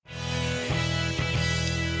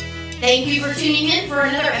Thank you for tuning in for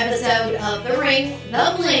another episode of The Ring,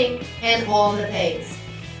 The Bling, and All the Things.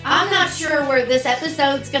 I'm not sure where this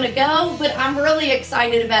episode's going to go, but I'm really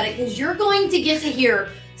excited about it because you're going to get to hear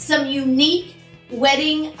some unique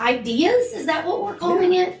wedding ideas. Is that what we're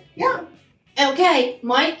calling it? Yeah. Okay,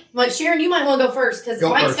 Mike, Sharon, you might want to go first because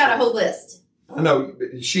Mike's got a whole list. I know,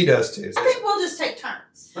 she does too. I think we'll just take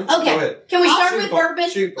turns. Okay, can we start with bourbon?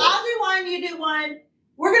 I'll do one, you do one.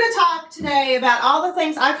 We're going to talk today about all the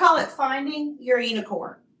things, I call it finding your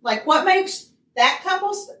unicorn. Like what makes that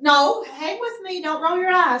couple, no, hang with me, don't roll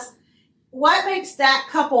your eyes. What makes that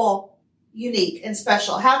couple unique and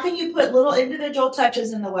special? How can you put little individual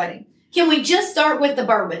touches in the wedding? Can we just start with the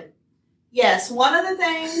bourbon? Yes, one of the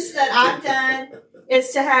things that I've done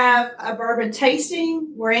is to have a bourbon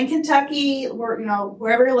tasting. We're in Kentucky.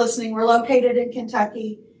 Wherever you're listening, we're located in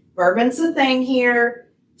Kentucky. Bourbon's the thing here.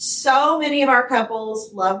 So many of our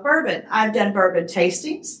couples love bourbon. I've done bourbon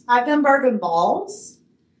tastings. I've done bourbon balls.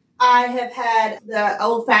 I have had the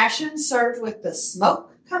old fashioned served with the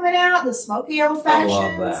smoke coming out, the smoky old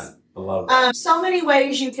fashions. I love that. So many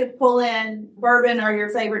ways you can pull in bourbon or your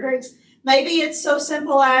favorite drinks. Maybe it's so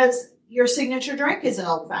simple as your signature drink is an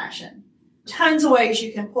old fashioned. Tons of ways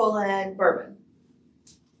you can pull in bourbon.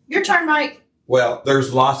 Your turn, Mike. Well,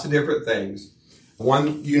 there's lots of different things.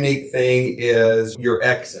 One unique thing is your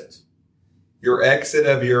exit. Your exit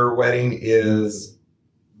of your wedding is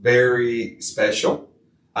very special.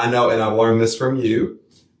 I know, and I've learned this from you.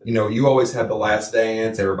 You know, you always have the last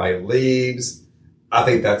dance. Everybody leaves. I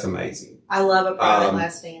think that's amazing. I love a private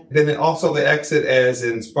last dance. Then also the exit as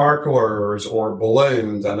in sparklers or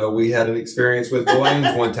balloons. I know we had an experience with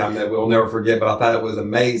balloons one time that we'll never forget, but I thought it was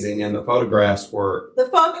amazing, and the photographs were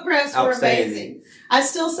amazing. I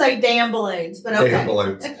still say damn balloons, but okay. Damn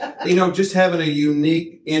balloons. Just having a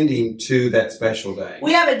unique ending to that special day.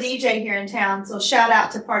 We have a DJ here in town, so shout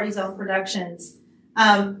out to Party Zone Productions.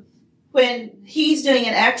 When he's doing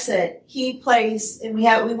an exit, he plays, and we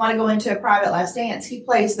want to go into a private last dance. He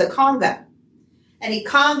plays the conga, and he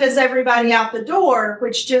congas everybody out the door,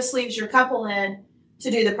 which just leaves your couple in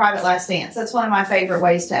to do the private last dance. That's one of my favorite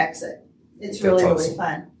ways to exit. It's really, really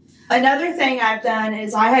fun. Another thing I've done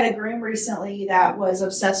is I had a groom recently that was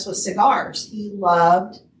obsessed with cigars. He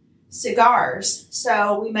loved cigars.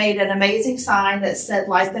 So we made an amazing sign that said,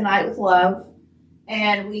 "Light the Night with Love."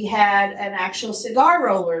 And we had an actual cigar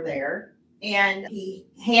roller there, and he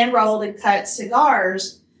hand rolled and cut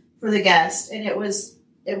cigars for the guests, and it was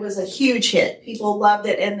a huge hit. People loved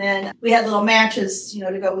it, and then we had little matches,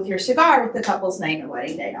 to go with your cigar with the couple's name and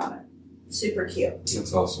wedding date on it. Super cute.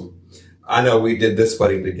 That's awesome. I know we did this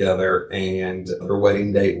wedding together, and their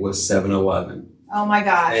wedding date was 7-Eleven. Oh my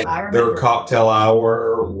gosh, and I remember. Their cocktail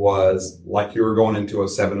hour was like you were going into a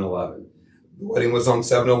 7-Eleven. The wedding was on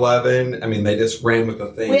 7-Eleven. I mean, they just ran with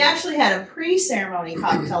the theme. We actually had a pre-ceremony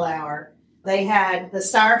cocktail hour. They had the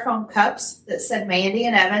styrofoam cups that said Mandy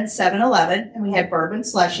and Evan 7-Eleven, and we had bourbon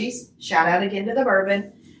slushies. Shout out again to the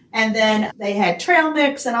bourbon. And then they had trail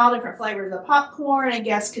mix and all different flavors of popcorn, and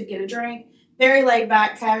guests could get a drink. Very laid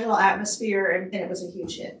back, casual atmosphere, and it was a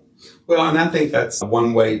huge hit. Well, and I think that's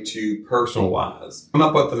one way to personalize. Come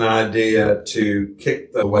up with an idea to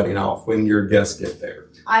kick the wedding off when your guests get there.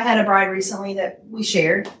 I had a bride recently that we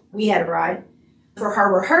shared. We had a bride. For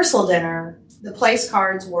her rehearsal dinner, the place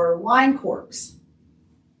cards were wine corks.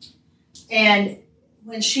 And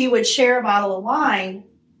when she would share a bottle of wine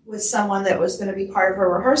with someone that was going to be part of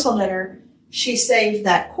her rehearsal dinner, she saved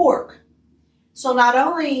that cork. So not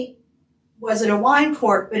only was it a wine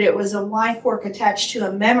cork, but it was a wine cork attached to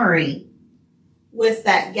a memory with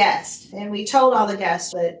that guest. And we told all the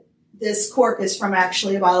guests that this cork is from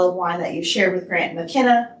actually a bottle of wine that you shared with Grant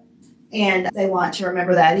McKenna, and they want to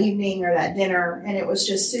remember that evening or that dinner. And it was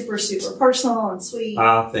just super, super personal and sweet.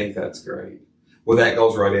 I think that's great. Well, that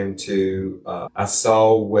goes right into, I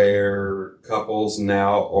saw where couples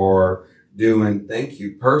now are doing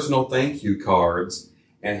personal thank you cards,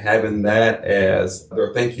 and having that as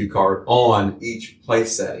their thank you card on each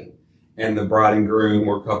place setting. And the bride and groom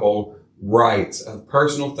or couple writes a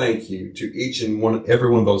personal thank you to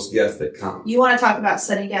every one of those guests that come. You want to talk about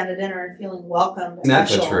sitting down to dinner and feeling welcome. And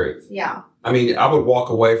that's the truth. Yeah. I mean, I would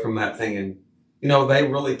walk away from that thinking, they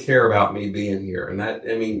really care about me being here. And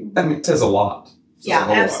that says a lot. Yeah,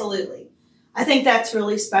 absolutely. I think that's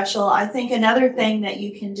really special. I think another thing that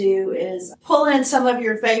you can do is pull in some of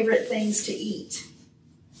your favorite things to eat.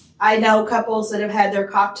 I know couples that have had their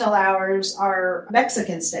cocktail hours are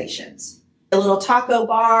Mexican stations. A little taco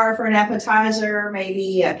bar for an appetizer,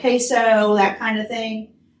 maybe a queso, that kind of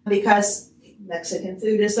thing, because Mexican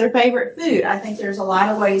food is their favorite food. I think there's a lot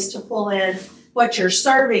of ways to pull in what you're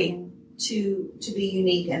serving to be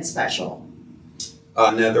unique and special.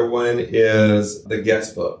 Another one is the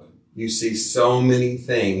guest book. You see so many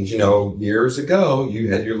things. You know, years ago,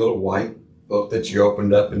 you had your little white book that you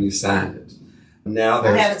opened up and you signed it. Now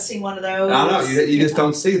I haven't seen one of those. I know, you just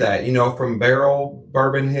don't see that. You know, from barrel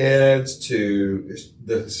bourbon heads to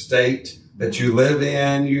the state that you live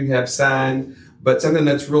in, you have signed. But something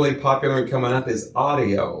that's really popular and coming up is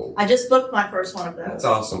audio. I just booked my first one of those. That's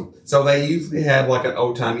awesome. So they usually have like an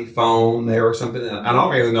old-timey phone there or something. I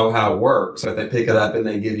don't really know how it works, but they pick it up and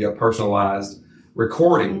they give you a personalized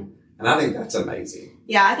recording. And I think that's amazing.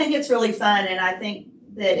 Yeah, I think it's really fun. And I think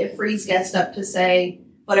that it frees guests up to say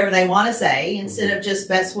whatever they want to say instead of just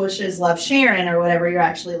best wishes, love Sharon or whatever. You're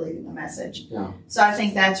actually leaving a message. Yeah. So I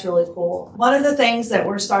think that's really cool. One of the things that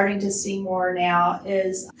we're starting to see more now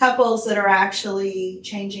is couples that are actually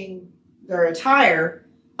changing their attire.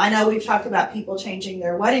 I know we've talked about people changing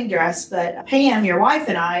their wedding dress, but Pam, your wife,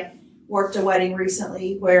 and I worked a wedding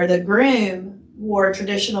recently where the groom wore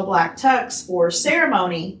traditional black tux for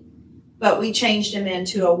ceremony, but we changed him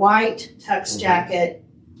into a white tux jacket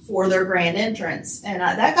for their grand entrance. And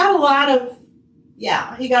that got a lot of,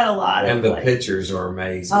 he got a lot and of. And the pictures are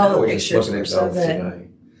amazing. Oh, I the was just pictures looking are at so those good. today.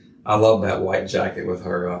 I love that white jacket with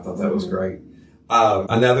her. I thought that was great.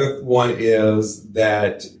 Another one is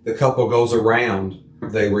that the couple goes around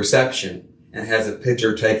the reception and has a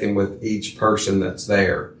picture taken with each person that's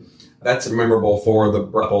there. That's memorable for the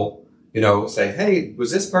couple. You know, say, hey,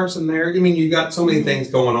 was this person there? I mean, you got so many things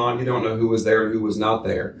going on. You don't know who was there and who was not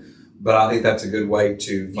there. But I think that's a good way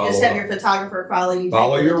to follow. You just have your photographer follow you.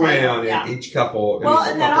 Follow you around yeah. in each couple. Well,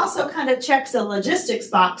 and that also kind of checks the logistics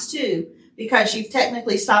box too, because you've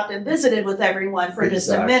technically stopped and visited with everyone for just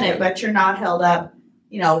a minute, but you're not held up,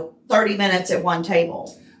 30 minutes at one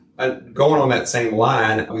table. Going on that same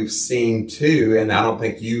line, we've seen too, and I don't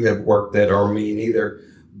think you have worked that or me neither,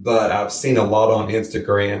 but I've seen a lot on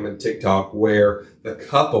Instagram and TikTok where the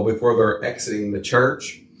couple, before they're exiting the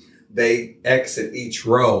church, they exit each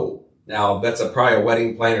row. Now, that's probably a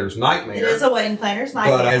wedding planner's nightmare. It is a wedding planner's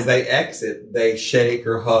nightmare. But as they exit, they shake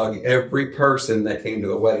or hug every person that came to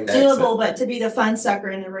the wedding. Doable, but to be the fun sucker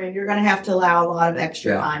in the room, you're going to have to allow a lot of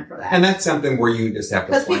extra time for that. And that's something where you just have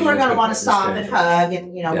to. Because people are going to want to stop and hug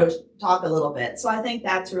and, talk a little bit. So I think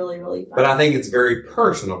that's really, really fun. But I think it's very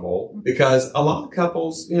personable because a lot of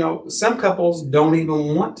couples, some couples don't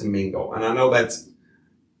even want to mingle. And I know that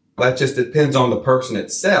just depends on the person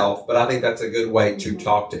itself, but I think that's a good way to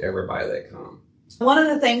talk to everybody that comes. One of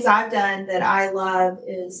the things I've done that I love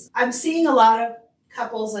is I'm seeing a lot of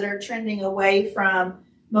couples that are trending away from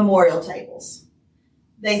memorial tables.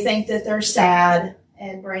 They think that they're sad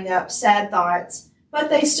and bring up sad thoughts, but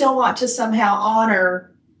they still want to somehow honor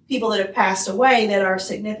people that have passed away that are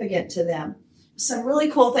significant to them. Some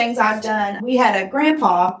really cool things I've done. We had a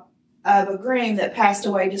grandpa of a groom that passed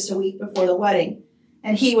away just a week before the wedding.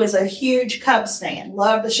 And he was a huge Cubs fan,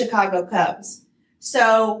 loved the Chicago Cubs.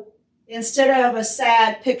 So instead of a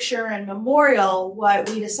sad picture and memorial, what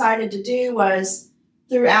we decided to do was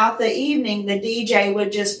throughout the evening, the DJ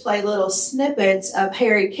would just play little snippets of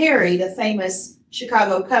Harry Carey, the famous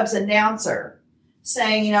Chicago Cubs announcer,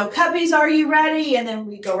 saying, Cubbies, are you ready? And then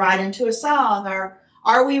we go right into a song. Or,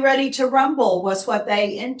 are we ready to rumble was what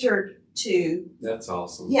they entered to. That's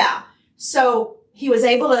awesome. Yeah. So he was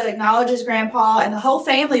able to acknowledge his grandpa, and the whole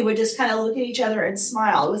family would just kind of look at each other and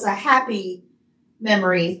smile. It was a happy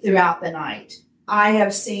memory throughout the night. I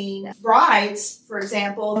have seen brides, for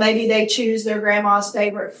example, maybe they choose their grandma's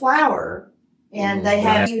favorite flower, and they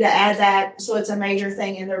have you to add that so it's a major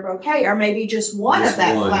thing in their bouquet, or maybe just one of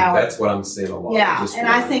that flower. That's what I'm seeing a lot. Yeah, and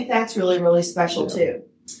I think that's really, really special too.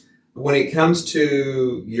 When it comes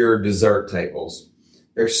to your dessert tables,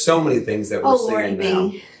 there's so many things that we're seeing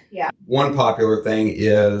now. Yeah. One popular thing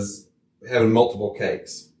is having multiple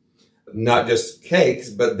cakes. Not just cakes,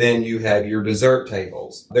 but then you have your dessert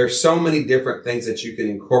tables. There's so many different things that you can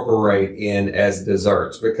incorporate in as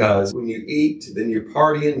desserts, because when you eat, then you're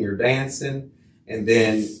partying, you're dancing, and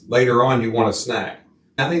then later on you want a snack.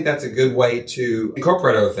 I think that's a good way to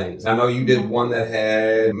incorporate other things. I know you did one that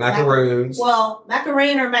had macaroons. Well,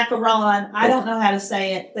 macaroon or macaron, I don't know how to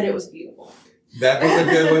say it, but it was beautiful. That was a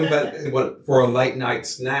good one, but for a late night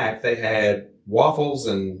snack, they had waffles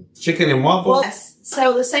and chicken and waffles. Well, yes.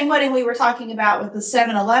 So the same wedding we were talking about with the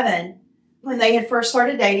 7-Eleven, when they had first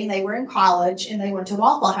started dating, they were in college and they went to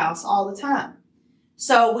Waffle House all the time.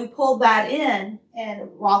 So we pulled that in,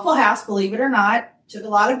 and Waffle House, believe it or not, took a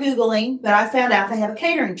lot of Googling, but I found out they have a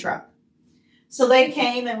catering truck. So they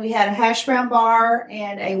came and we had a hash brown bar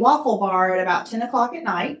and a waffle bar at about 10 o'clock at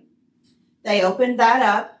night. They opened that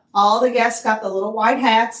up All the guests got the little white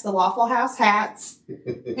hats, the Waffle House hats,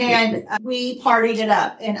 and we partied it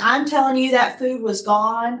up. And I'm telling you, that food was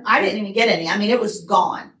gone. I didn't even get any. I mean, it was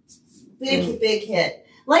gone. Big hit.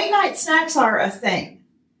 Late night snacks are a thing.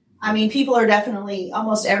 I mean, people are definitely,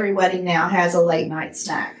 almost every wedding now has a late night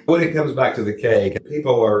snack. When it comes back to the cake,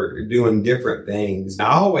 people are doing different things.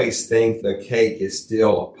 I always think the cake is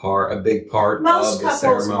still a big part Most of the couples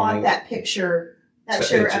ceremony. want that picture. That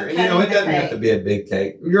Picture. picture of And, it doesn't cake. have to be a big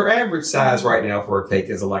cake. Your average size right now for a cake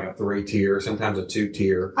is like a 3-tier, sometimes a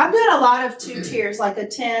 2-tier. I'm doing a lot of 2 tiers, like a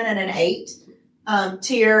 10 and an 8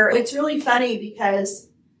 tier. It's really funny because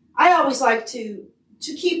I always like to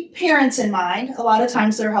keep parents in mind. A lot of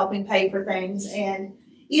times they're helping pay for things. And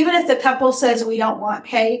even if the couple says we don't want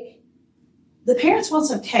cake, the parents want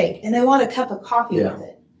some cake and they want a cup of coffee Yeah. with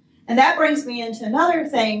it. And that brings me into another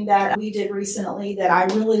thing that we did recently that I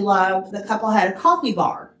really loved. The couple had a coffee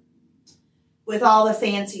bar with all the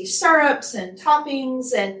fancy syrups and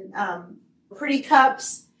toppings and pretty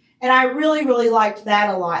cups. And I really, really liked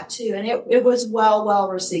that a lot too. And it was well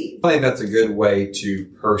received. I think that's a good way to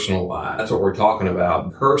personalize. That's what we're talking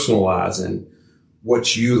about, personalizing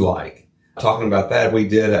what you like. Talking about that, we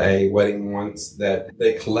did a wedding once that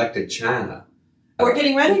they collected china. We're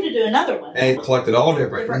getting ready to do another one. And collected all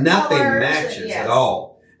different nothing colors, matches yes. at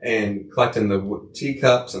all. And collecting the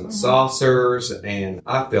teacups and the saucers, and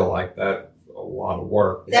I feel like that's a lot of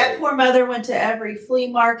work. That poor mother went to every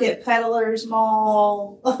flea market, peddler's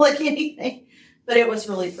mall, like anything. But it was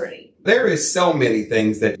really pretty. There is so many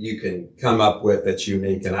things that you can come up with that's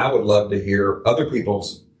unique, and I would love to hear other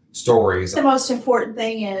people's stories. The most important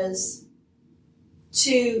thing is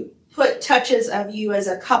to put touches of you as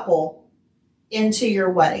a couple into your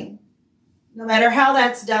wedding. No matter how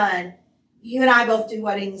that's done, you and I both do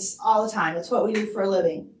weddings all the time. It's what we do for a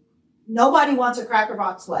living. Nobody wants a cracker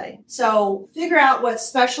box wedding. So figure out what's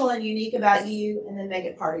special and unique about you and then make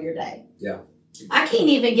it part of your day. Yeah. I can't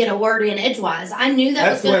even get a word in edgewise. I knew that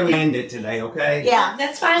That's was going where to we end it today, okay? Yeah.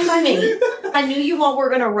 That's fine by me. I knew you all were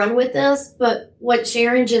going to run with this, but what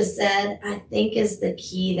Sharon just said, I think is the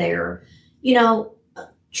key there. You know,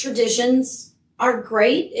 traditions are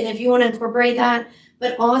great, and if you want to incorporate that,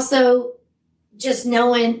 but also just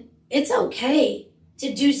knowing it's okay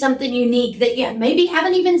to do something unique that you maybe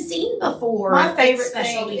haven't even seen before. My favorite It's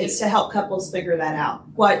special thing to is you. to help couples figure that out.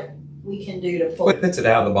 What we can do to pull. What puts it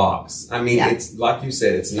out of the box? I mean, Yeah. it's like you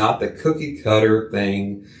said, it's not the cookie cutter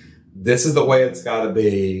thing. This is the way it's got to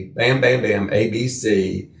be. Bam, bam, bam,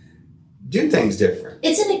 ABC. Do things different.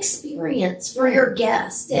 It's an experience for your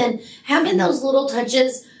guest, and having those little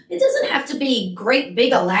touches. It doesn't have to be great,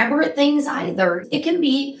 big, elaborate things either. It can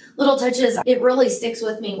be little touches. It really sticks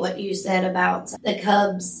with me what you said about the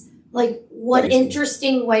Cubs. Like, what Amazing.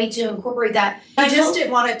 interesting way to incorporate that. I just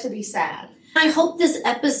didn't want it to be sad. I hope this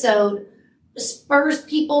episode spurs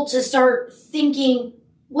people to start thinking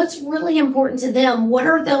what's really important to them. What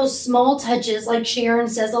are those small touches, like Sharon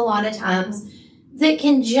says a lot of times, that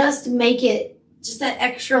can just make it just that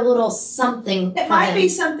extra little something. It for might them. be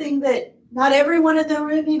something that not everyone in the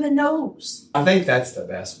room even knows. I think that's the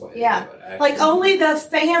best way. Yeah. To do it, actually. Like only the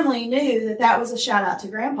family knew that was a shout out to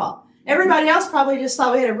Grandpa. Everybody else probably just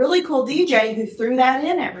thought we had a really cool DJ who threw that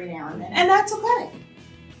in every now and then. And that's okay.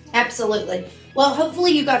 Absolutely. Well,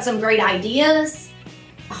 hopefully you got some great ideas.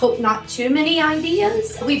 I hope not too many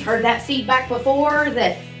ideas. We've heard that feedback before,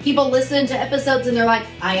 that people listen to episodes and they're like,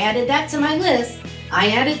 I added that to my list.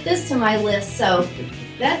 I added this to my list. So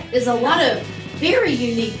that is a lot of very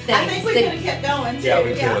unique things. I think we that- could have kept going too. Yeah,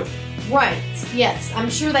 we could. Right. Yes, I'm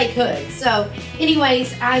sure they could. So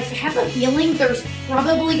anyways, I have a feeling there's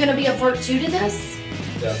probably going to be a part 2 to this.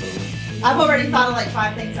 Definitely. I've already thought of like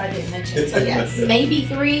 5 things I didn't mention. So yes. Maybe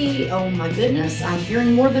 3. Oh my goodness. I'm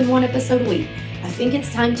hearing more than one episode a week. I think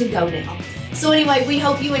it's time to go now. So anyway, we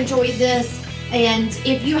hope you enjoyed this. And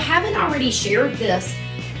if you haven't already shared this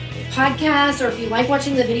podcast, or if you like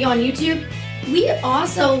watching the video on YouTube, we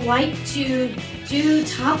also like to do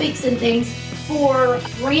topics and things for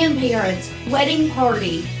grandparents, wedding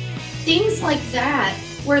party, things like that,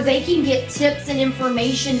 where they can get tips and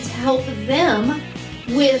information to help them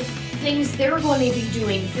with things they're going to be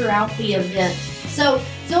doing throughout the event. So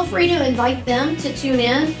feel free to invite them to tune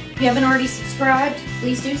in. If you haven't already subscribed,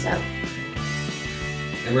 please do so.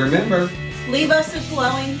 And remember, Leave us a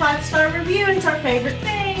glowing 5-star review. It's our favorite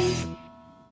thing.